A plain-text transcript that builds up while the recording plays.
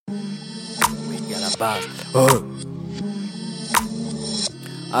base.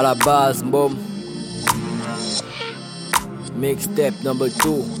 À la base, boom. Mixtape number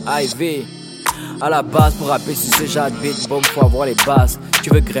 2, IVEE. À la base, pour rapper sur ce genre de beat, boom, faut avoir les bases.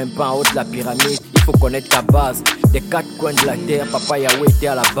 Tu veux grimper en haut de la pyramide, il faut connaître ta base. Des quatre coins de la terre, Papa Yahweh était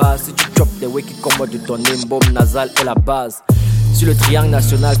à la base. Si tu chopes des way qui commodent de ton name, boom, nasal est la base. Sur le triangle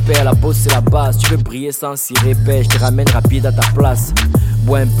national, père, la bosse c'est la base. Tu veux briller sans cirer, père, je te ramène rapide à ta place.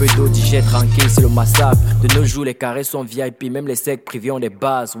 Bois un peu d'eau, digère tranquille, c'est le massacre. De nos jours, les carrés sont VIP, même les secs privés ont des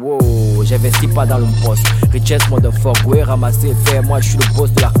bases. Wow, j'investis pas dans le poste. Richesse, motherfucker, ouais, ramasser, faire. Moi, je suis le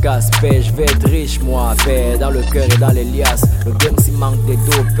boss de la casse, père. Je vais être riche, moi, père. Dans le cœur et dans les liasses. Le game, s'il manque des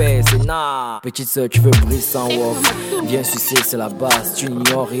dos, père, c'est nah. Petite soeur, tu veux briller sans off. Viens sucer, c'est la base. Tu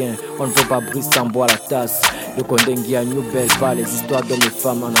n'ignores rien, on ne peut pas briller sans boire la tasse. Le condengui à New Belle, pas les histoires d'hommes et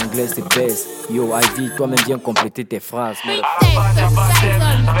femmes en anglais, c'est baisse. Yo, IVEE, toi-même viens compléter tes phrases. J'avais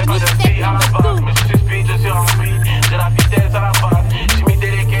pas de fille à la base, mais je suis speed, je suis rempli. J'ai la vitesse à la base, j'ai mis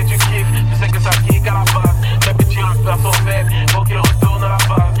délégué, tu kiffes. Tu sais que ça kick à la base. Les petits rappeurs sont faibles, faut qu'ils retournent à la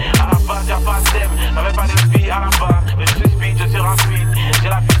base. À la base, y'a pas de thème, j'avais pas de fille à la base, mais je suis speed, je suis rempli. J'ai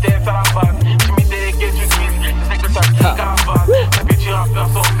la vitesse à la base, j'ai mis délégué, tu kiffes. Tu sais que ça kick à la base. Les petits rappeurs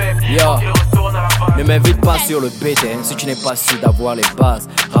sont faibles, faut qu'ils retournent à la base. Ne m'invite pas sur le beat, hein, si tu n'es pas sûr d'avoir les bases.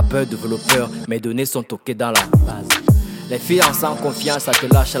 Rappeur, développeur, mes données sont toquées dans la base. Les filles en sans confiance, ça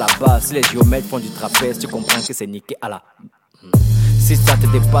te lâche à la base. Si les géomètres font du trapèze, tu comprends que c'est niqué à la... Si ça te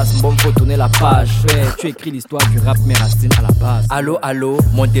dépasse, bon, faut tourner la page. Tu écris l'histoire du rap, mes racines à la base. Allô, allô,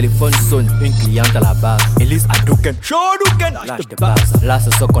 mon téléphone sonne, une cliente à la base. Elise Adouken, lâche de base. Là,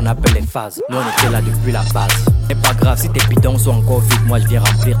 c'est ce qu'on appelle les phases. Nous, on était là depuis la base. C'est pas grave, si tes bidons sont encore vides, moi je viens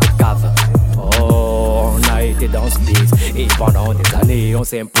remplir tes caves. Oh, on a été dans ce biz et pendant des années, on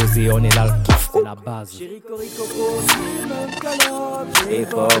s'est imposé, on est là le kiff, c'est la base. Et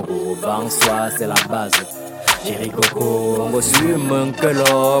faut, bonsoir, c'est la base. Chéri Coco, on va sur mon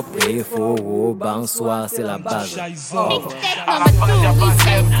coloc. Et faut, bonsoir, c'est la base. À la base, y'a pas de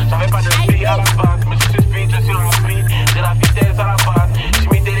thème, j'avais pas de fille à la base, mais je suis speed, je suis rempli. J'ai la vitesse à la base, j'ai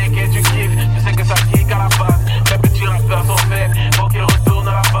mis délégué, tu kiffes. Tu sais que ça kick à la base. Les petits rappeurs sont faibles, faut qu'ils retournent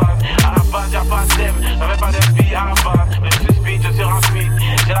à la base. À la base, y'a pas de thème, j'avais pas de fille à la base, mais je suis speed, je suis rempli.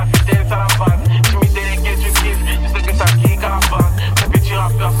 J'ai la vitesse à la base, j'ai mis délégué, tu kiffes. Tu sais que ça kick à la base. Les petits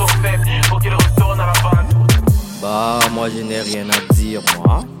rappeurs sont faibles, faut qu'ils retournent à la base. Bah, moi je n'ai rien à dire,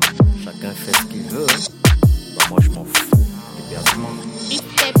 moi. Chacun fait ce qu'il veut. Bah, moi je m'en fous. Éperdument. Je suis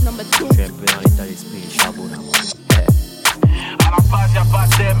un peu dans l'état d'esprit charbon à moi. À la base, y'a pas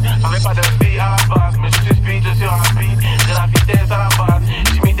de thème, j'avais pas de